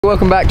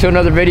Welcome back to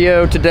another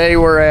video. Today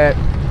we're at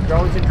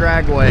Darlington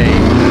Dragway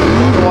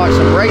to watch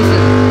some racing.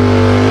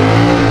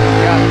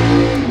 We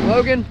got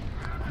Logan,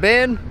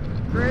 Ben,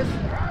 Chris,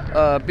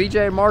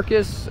 BJ,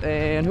 Marcus,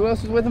 and who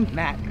else is with him?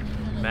 Mac.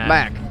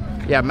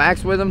 Yeah,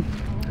 Mac's with him.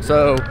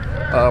 So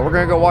we're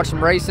gonna go watch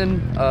some racing.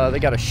 They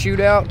got a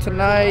shootout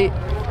tonight.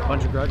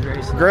 Bunch of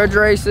grudge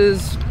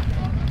races,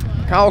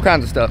 all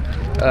kinds of stuff.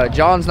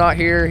 John's not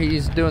here,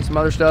 he's doing some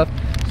other stuff.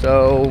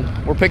 So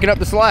we're picking up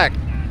the slack.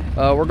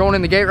 We're going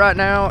in the gate right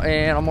now,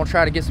 and I'm gonna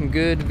try to get some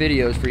good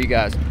videos for you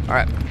guys. All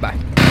right, bye.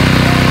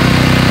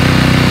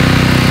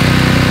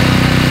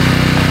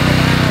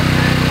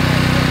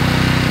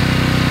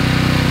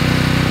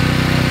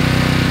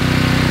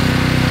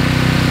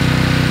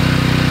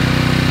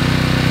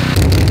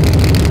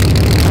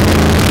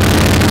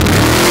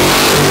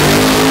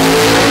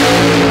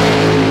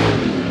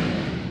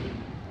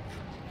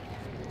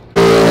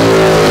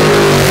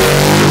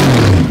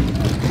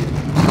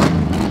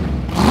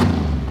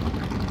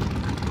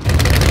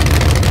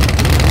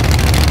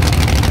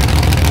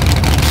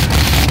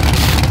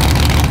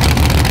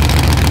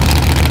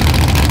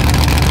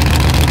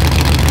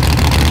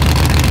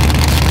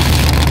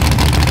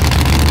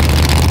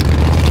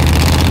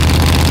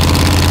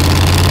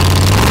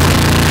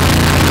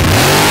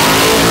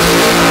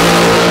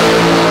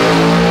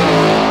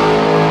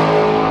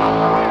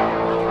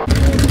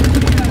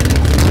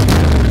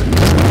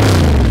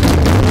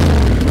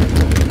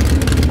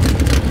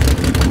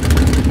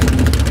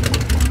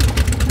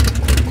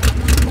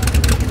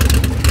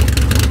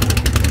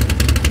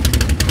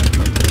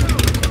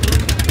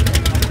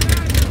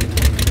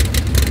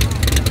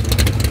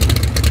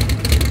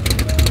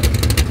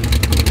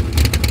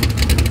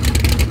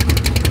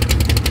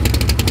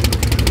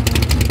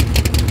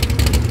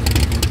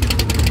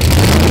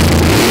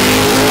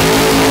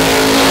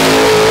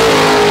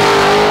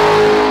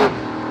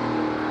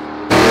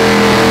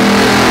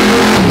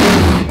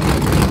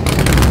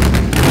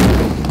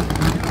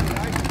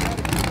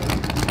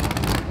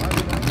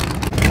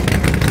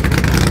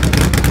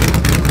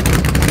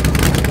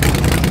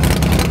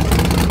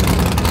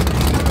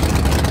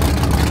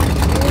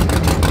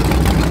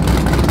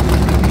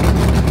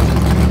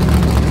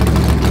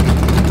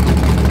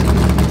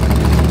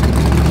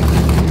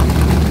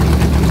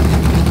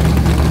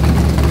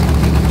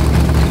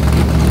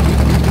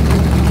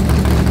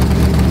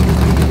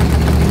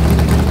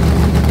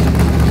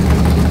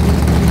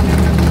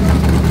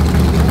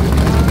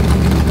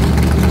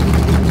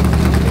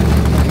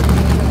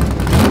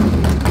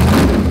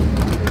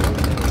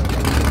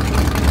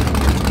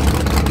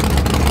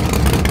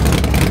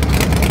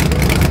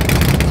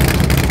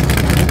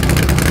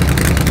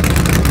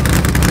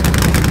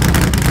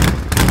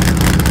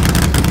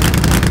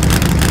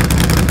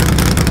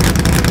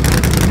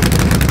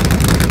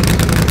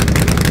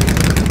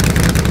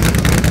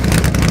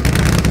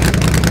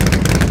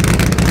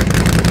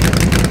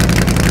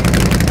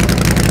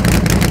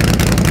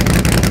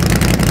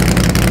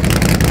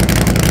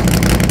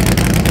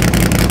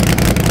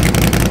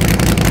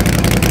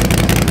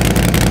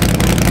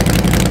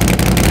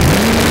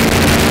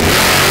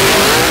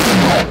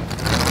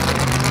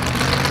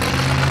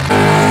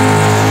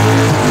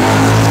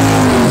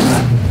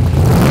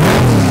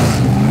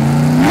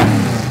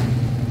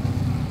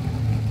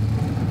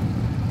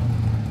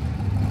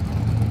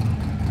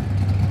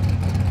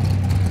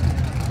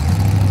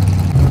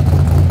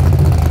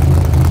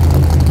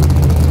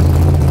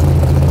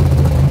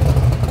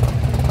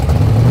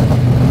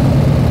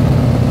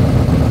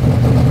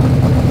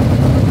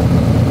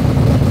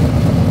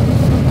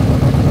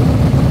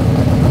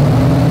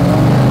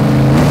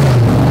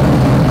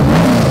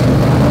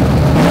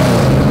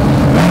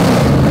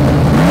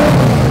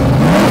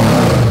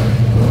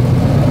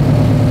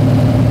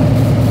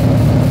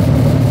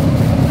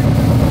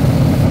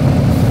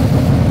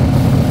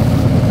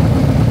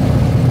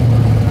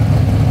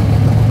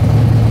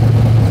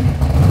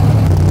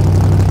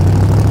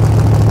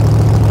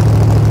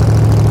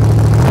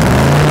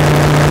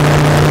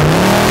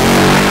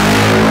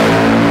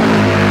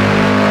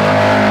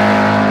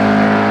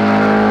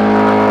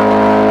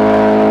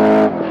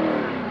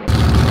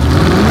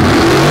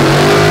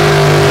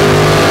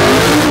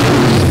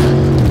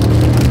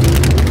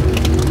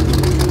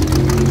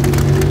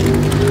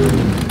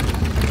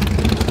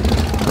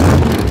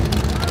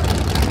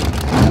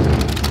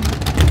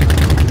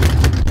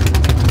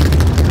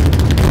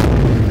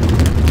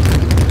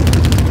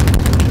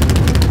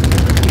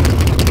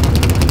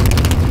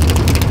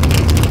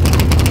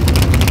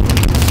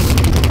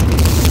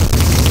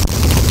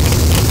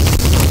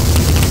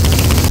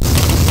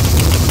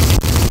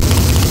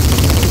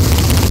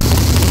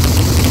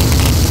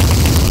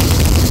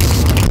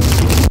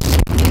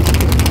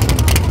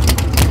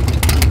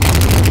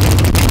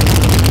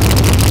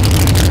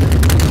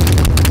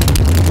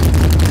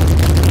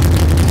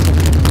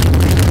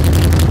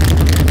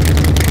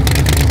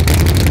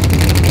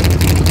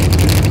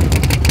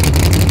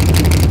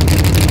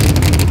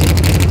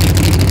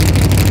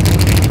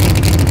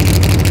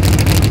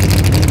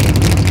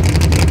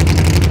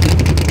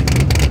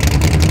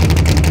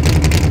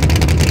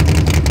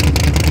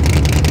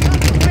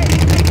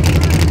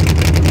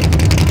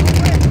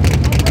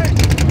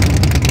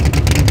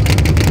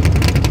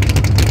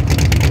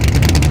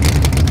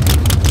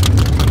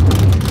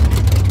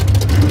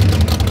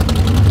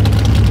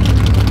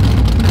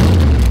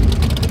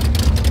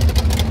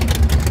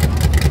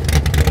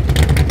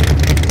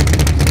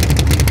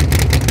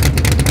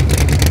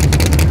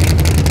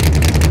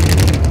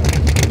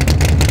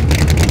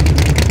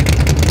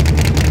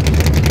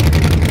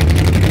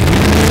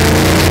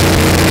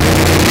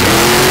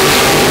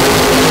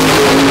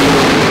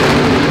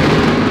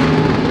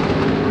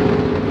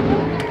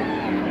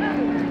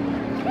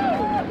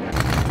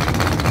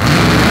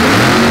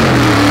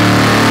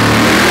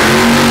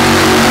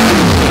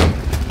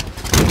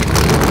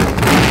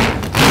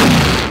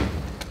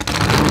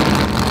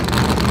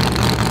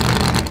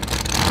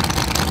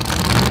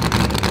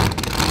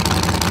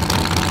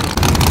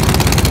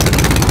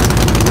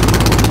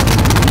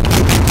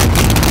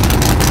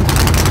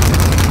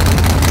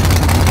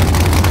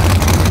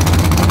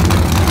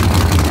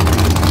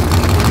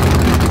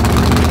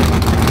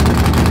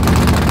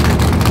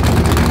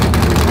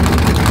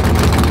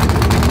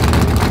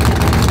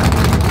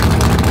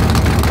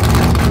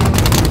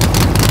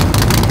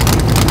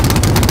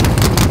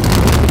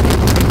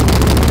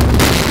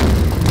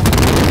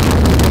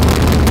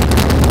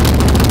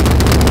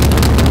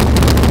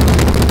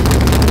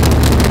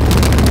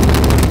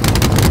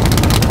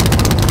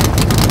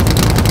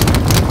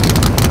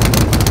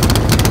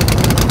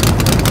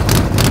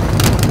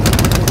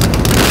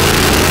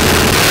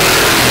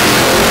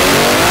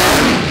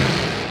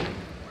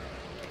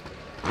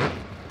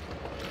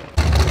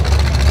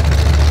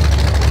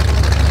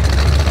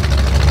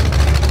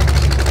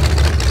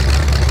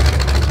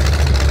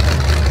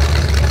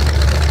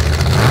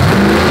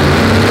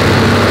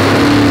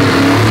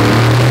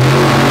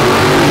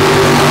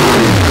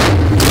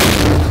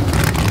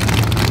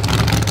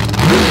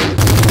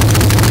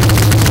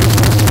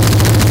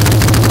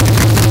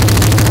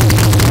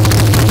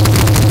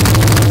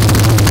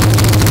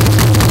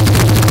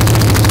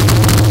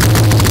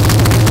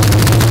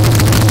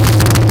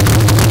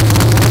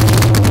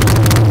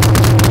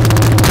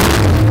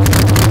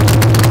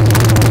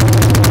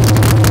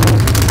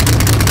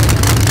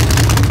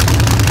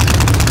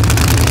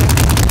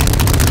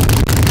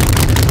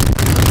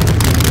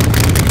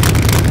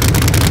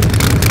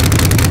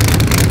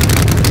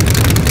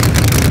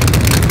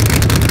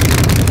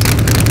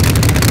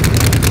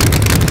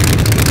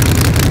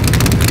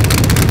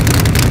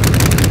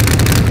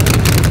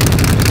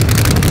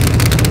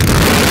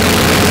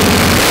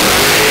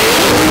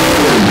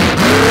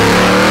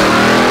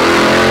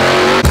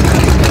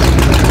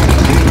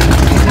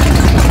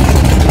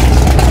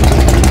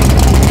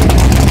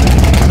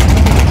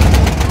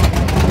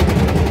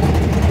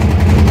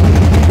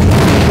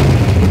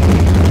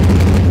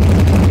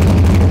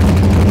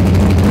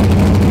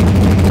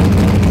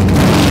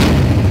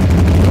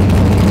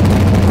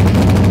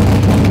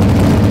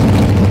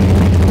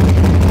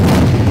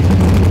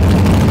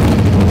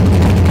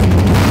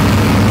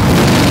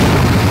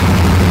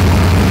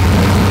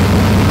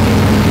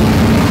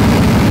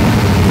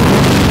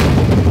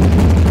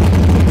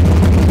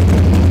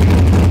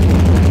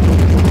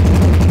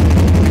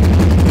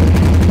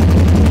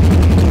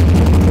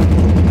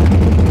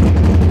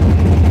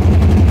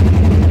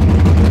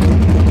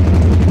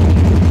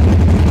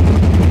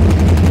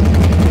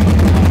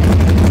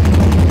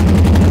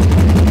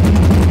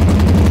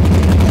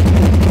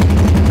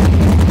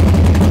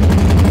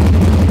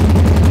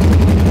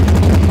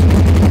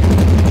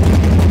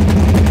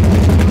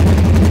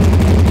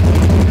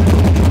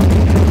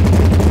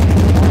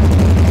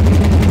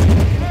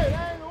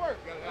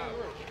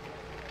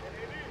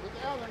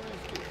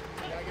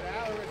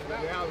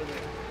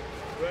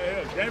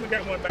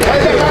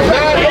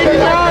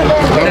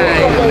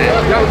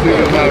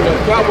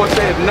 Cowboy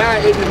said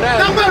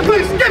 989. I'm gonna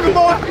be skipping,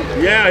 boy.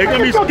 Yeah, he's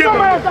gonna be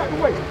skipping.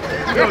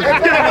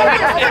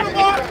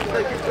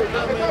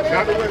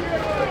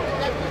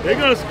 They're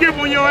gonna skip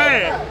on your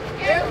ass.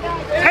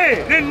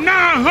 Hey, then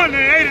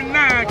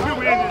 989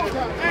 Cuban engines.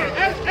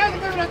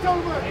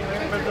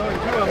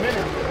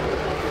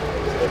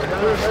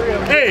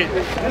 Hey,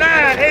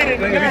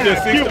 989. Maybe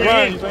just 60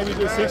 runs. Maybe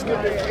just 60.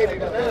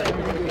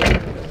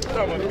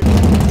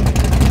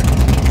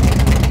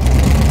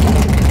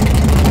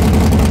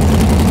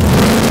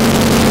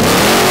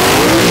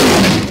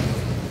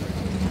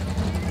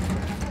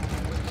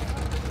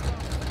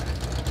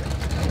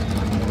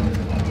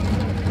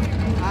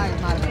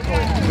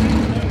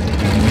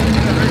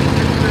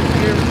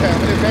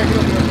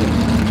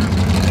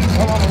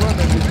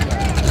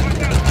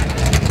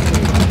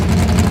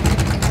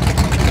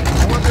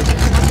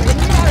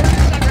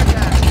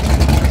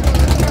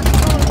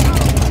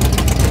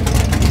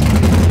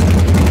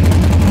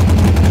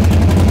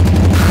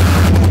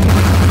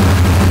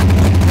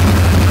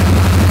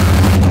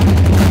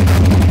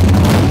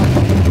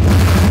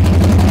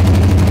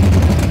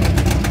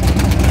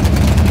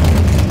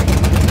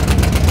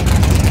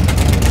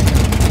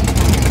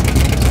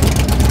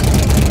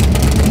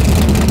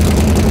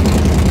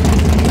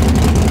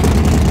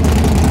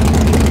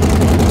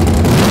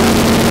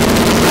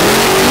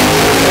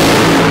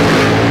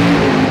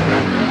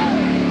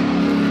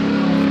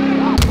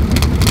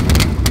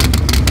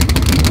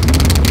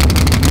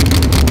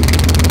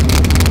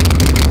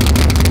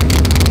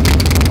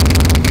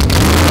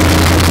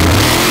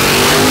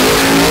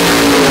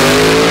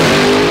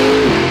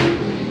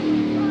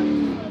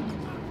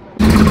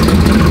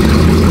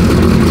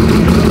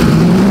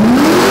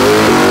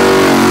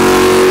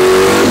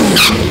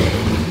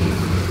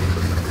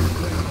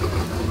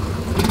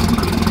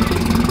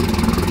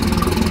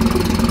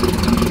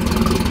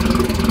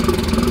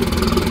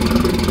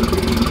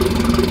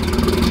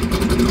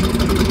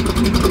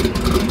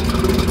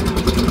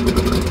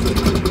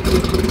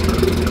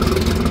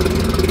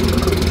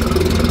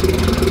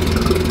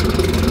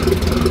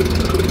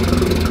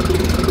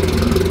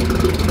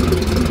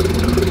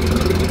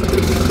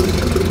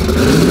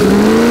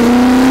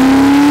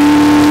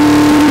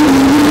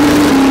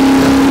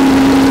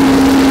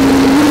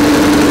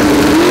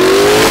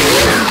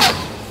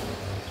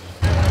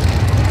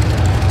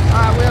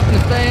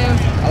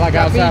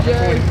 Outside for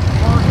 20.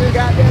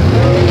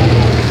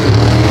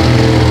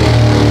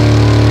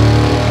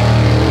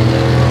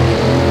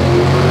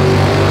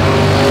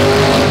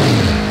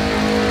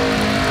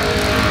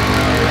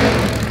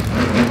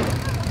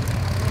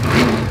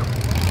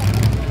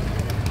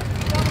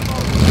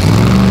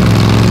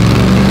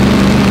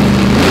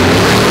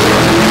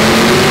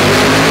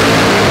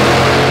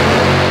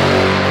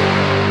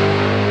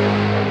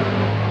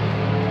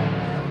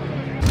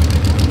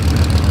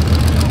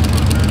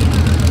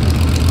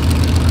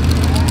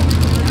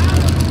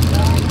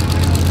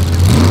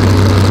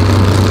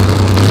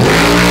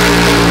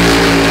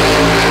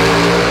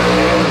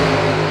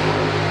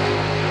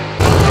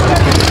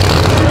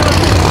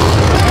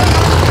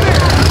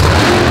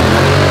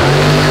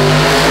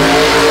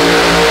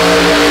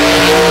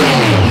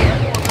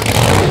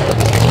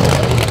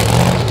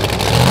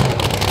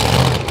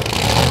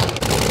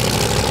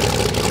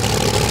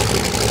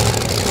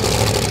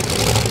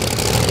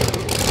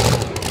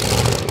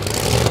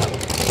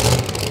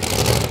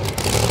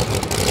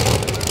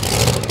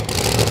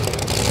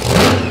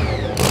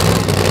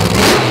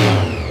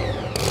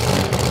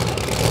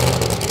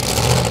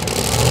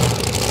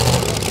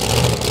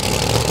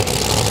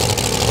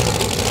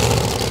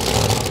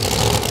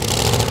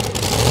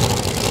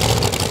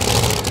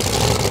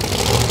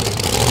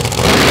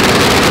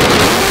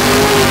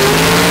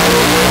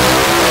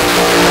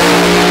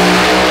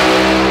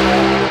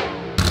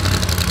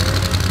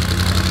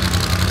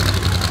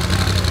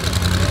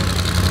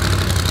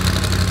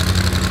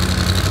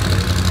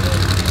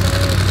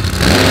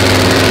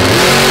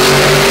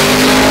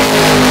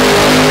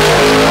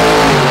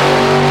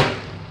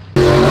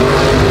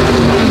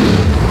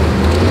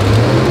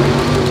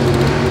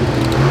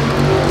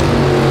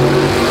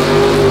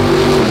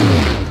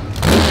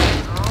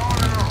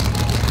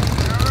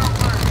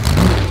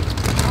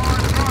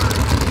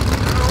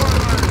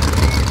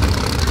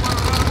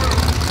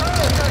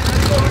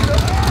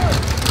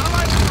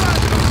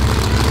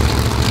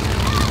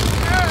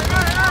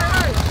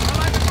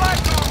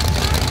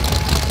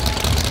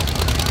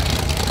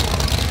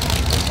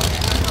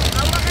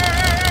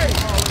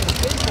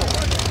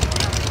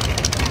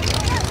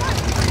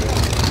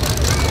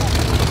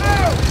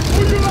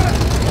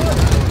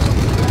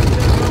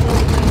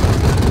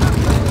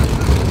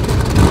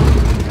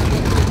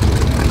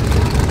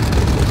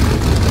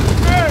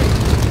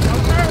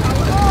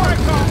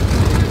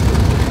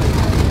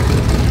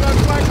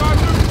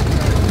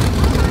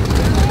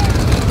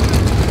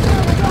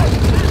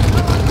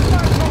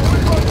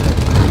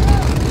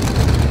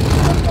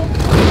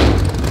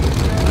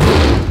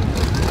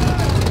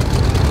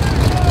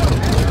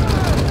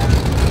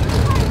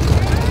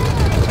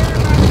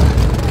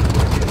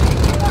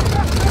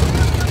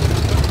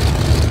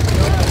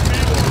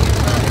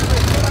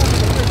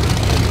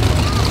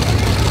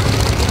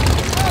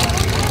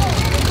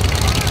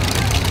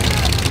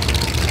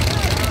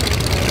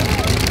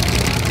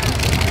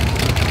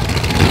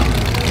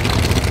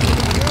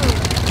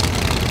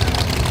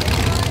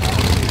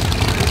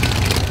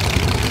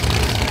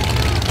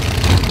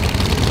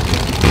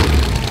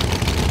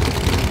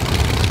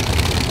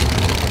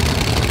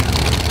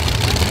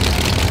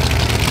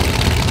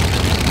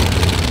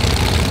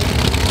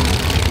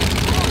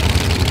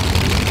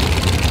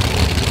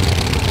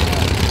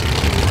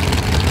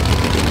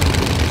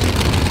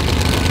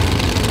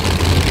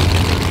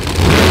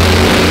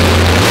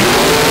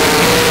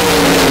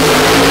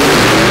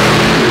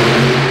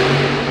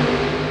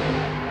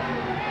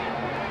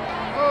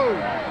 Oh,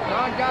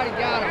 Ron got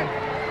him.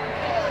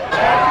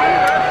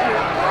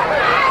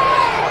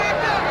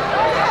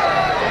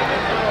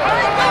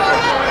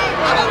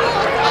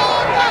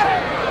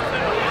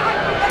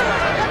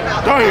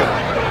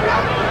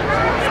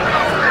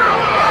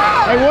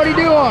 Hey, what'd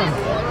he do on him?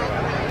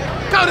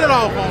 Cut it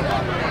off on him.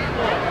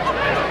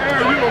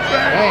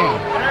 Damn.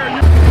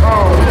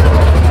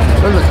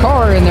 There's a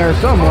car in there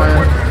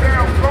somewhere.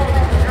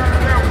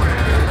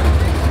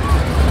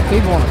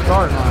 People on the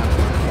start line.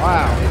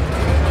 Wow.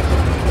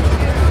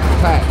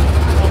 Packed.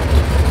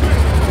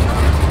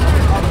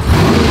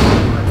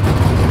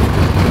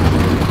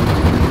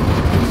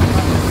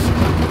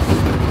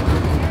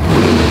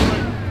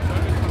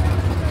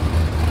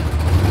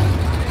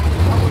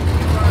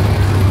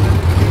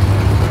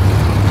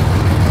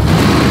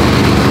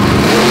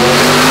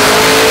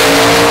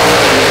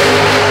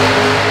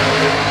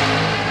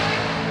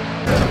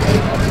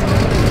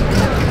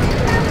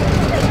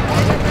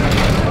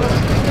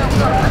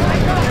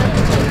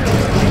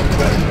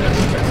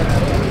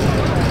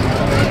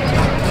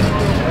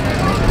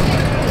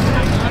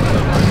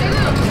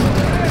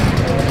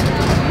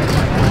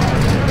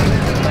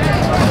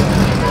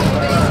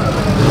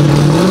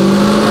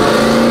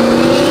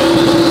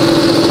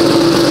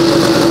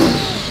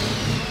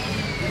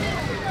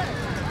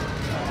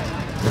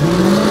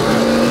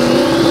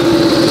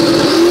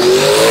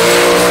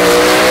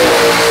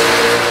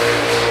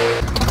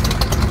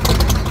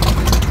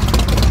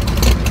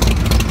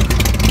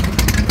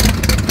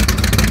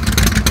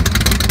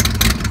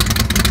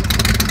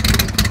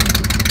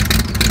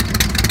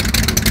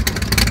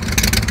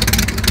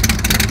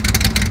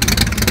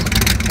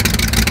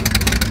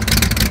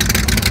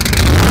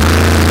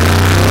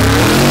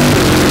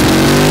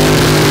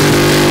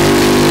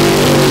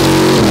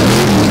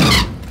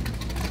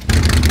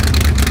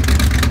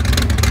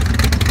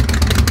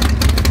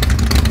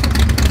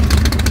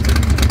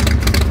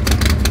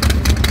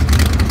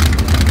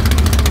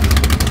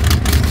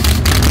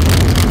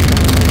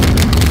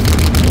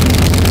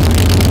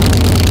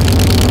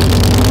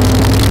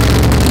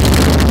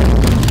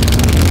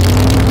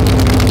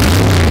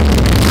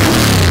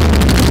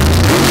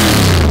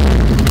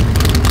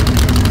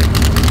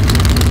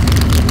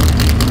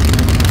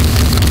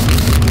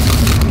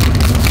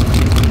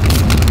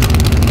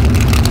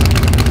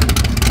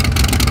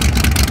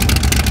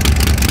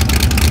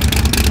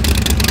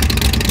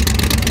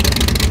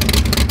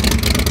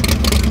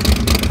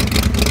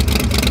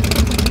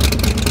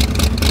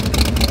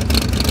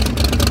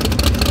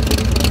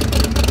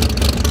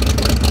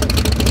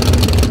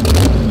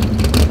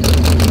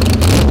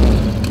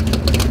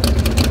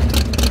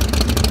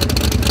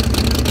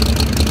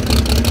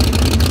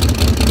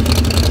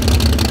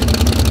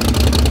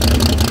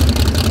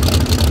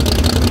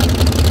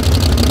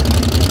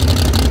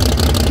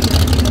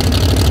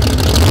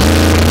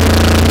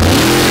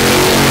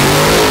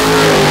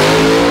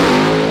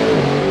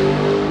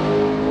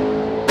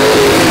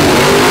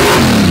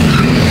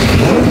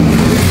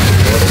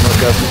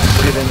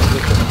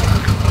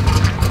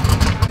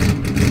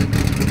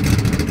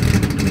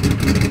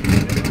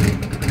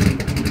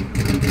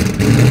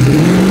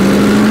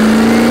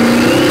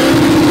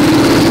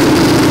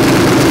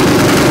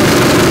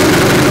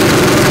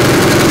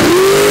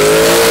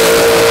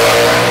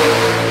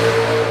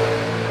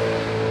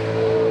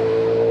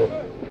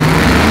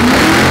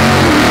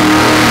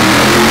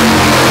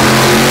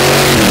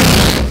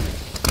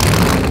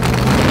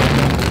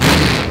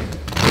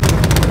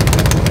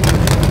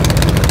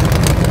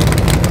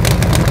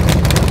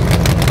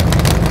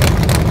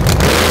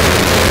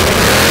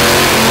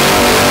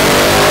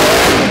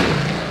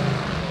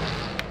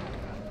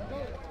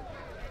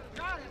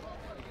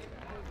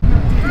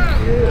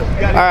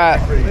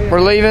 Alright, we're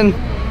leaving.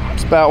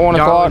 It's about 1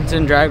 o'clock.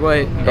 Darlington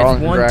Dragway. It's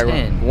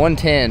 110.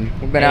 110.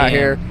 We've been out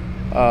here.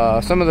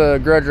 Some of the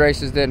grudge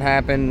races didn't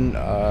happen.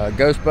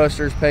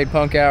 Ghostbusters paid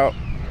Punk out.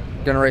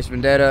 Gonna Race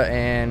Vendetta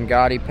and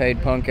Gotti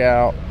paid Punk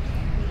out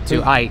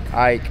to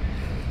Ike.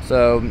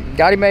 So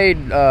Gotti made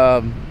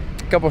a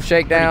couple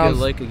shakedowns.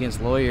 Pretty good lick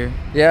against Lawyer.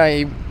 Yeah,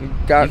 he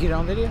got. You get it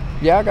on video?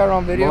 Yeah, I got it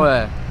on video.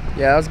 Boy.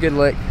 Yeah, that was a good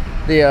lick.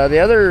 The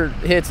other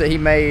hits that he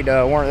made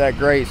weren't that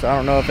great, so I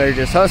don't know if they're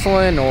just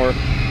hustling or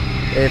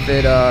if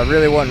it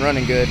really wasn't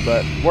running good.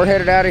 But we're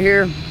headed out of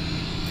here.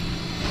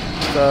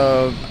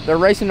 So they're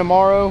racing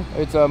tomorrow.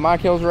 It's Mike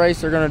Hill's race.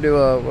 They're gonna do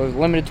a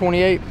limited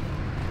 28.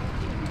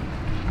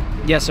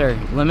 Yes, sir.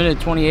 Limited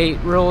 28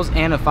 rules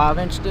and a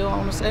 5-inch still, I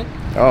want to say.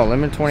 Oh,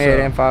 limited 28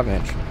 and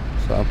 5-inch.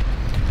 So.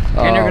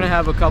 And they're gonna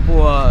have a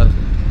couple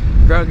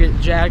drug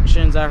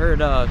injections. I heard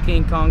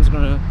King Kong's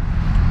gonna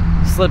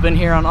slip in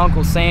here on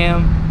Uncle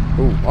Sam.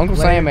 Ooh, Uncle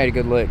Sam made a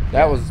good lick.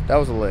 That was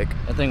a lick.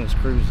 That thing was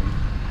cruising.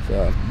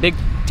 So Big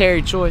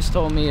Terry Choice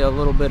told me a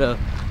little bit of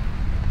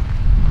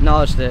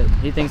knowledge that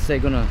he thinks they're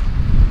gonna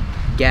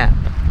gap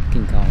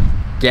King Kong.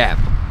 Gap.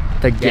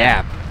 The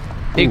gap.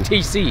 Big Ooh.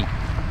 TC.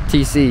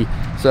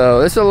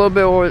 So this is a little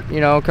bit,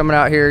 you know, coming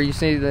out here. You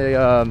see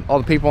the all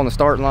the people on the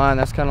starting line.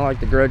 That's kind of like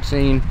the grudge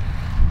scene.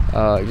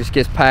 It just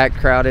gets packed,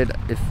 crowded.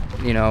 If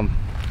you know,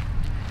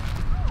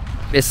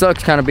 it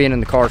sucks kind of being in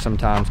the car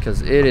sometimes,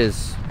 because it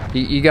is,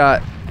 you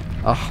got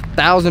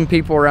 1,000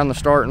 people around the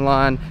starting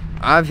line.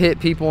 I've hit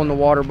people in the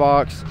water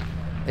box.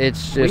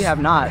 It's just, we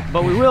have not,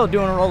 but we will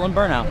doing a rolling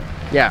burnout.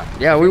 Yeah,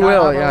 we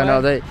will. Yeah,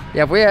 no,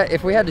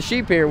 if we had the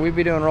sheep here, we'd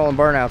be doing rolling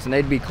burnouts, and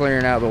they'd be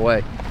clearing out of the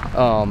way.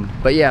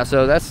 But yeah,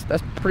 so that's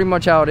pretty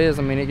much how it is.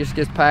 I mean, it just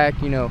gets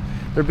packed. You know,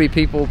 there'd be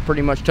people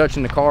pretty much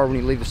touching the car when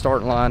you leave the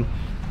starting line.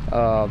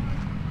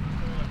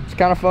 It's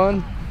kind of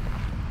fun.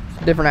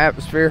 It's a different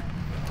atmosphere.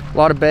 A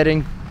lot of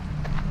betting.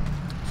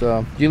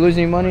 So, did you lose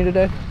any money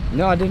today?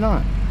 No, I did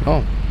not.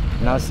 Oh,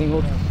 Not a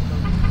single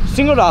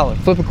dollar.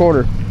 flip a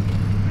quarter.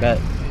 Bet.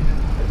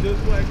 20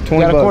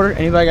 Got a bucks. quarter?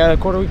 Anybody got a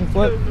quarter we can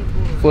flip?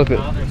 Flip it.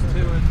 There's 2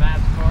 in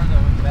Matt's car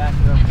that we back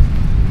up.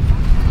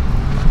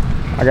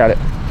 I got it.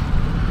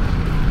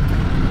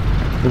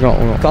 We're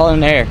going. Call it in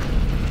the air.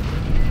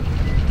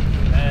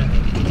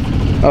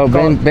 Oh,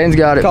 Ben's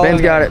got it.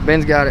 Ben's got it.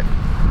 Ben's got it.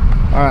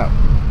 All right.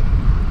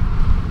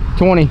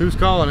 20. Who's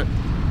calling it?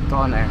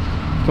 Call in there.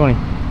 20.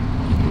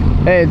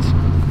 Heads.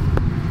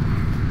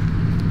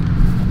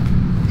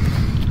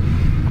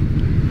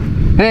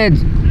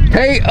 Heads.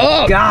 Hey,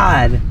 up.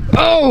 God.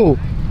 Oh.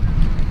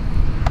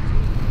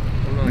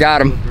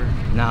 Got him.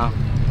 No.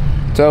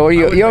 So what do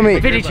you owe me?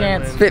 50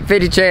 chance.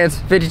 50 chance.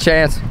 50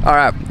 chance. All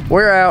right.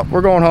 We're out.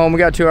 We're going home. We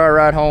got a 2-hour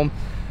ride home.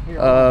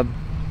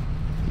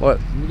 What?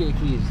 Let me get the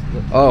keys.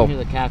 Oh. Hear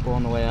the cackle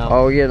on the way out.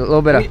 Oh, we get a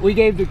little bit of We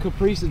gave the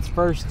Caprice its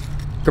first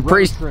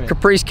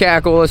Caprice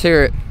cackle. Let's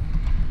hear it.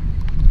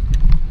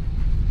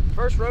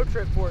 First road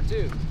trip for it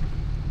too.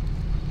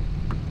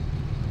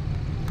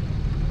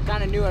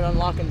 Kind of new at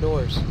unlocking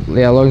doors.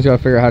 Yeah, Logan's got to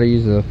figure out how to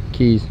use the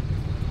keys.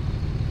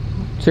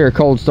 Let's hear a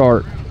cold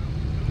start.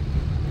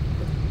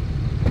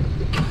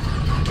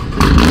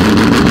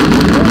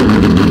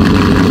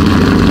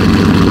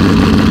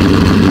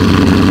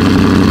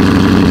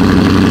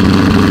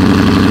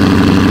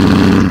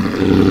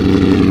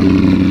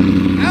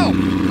 Oh,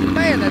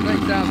 man, that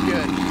thing sounds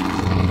good.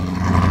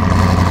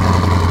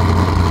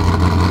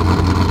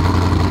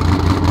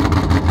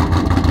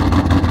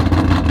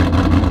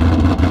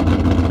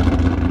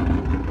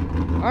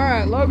 All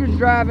right, Logan's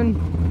driving.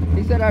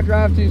 He said I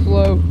drive too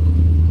slow.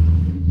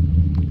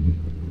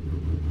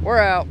 We're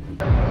out.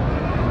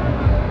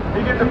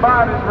 He get to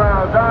buy this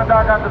round. John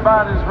Doc got to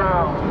buy this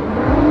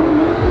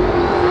round.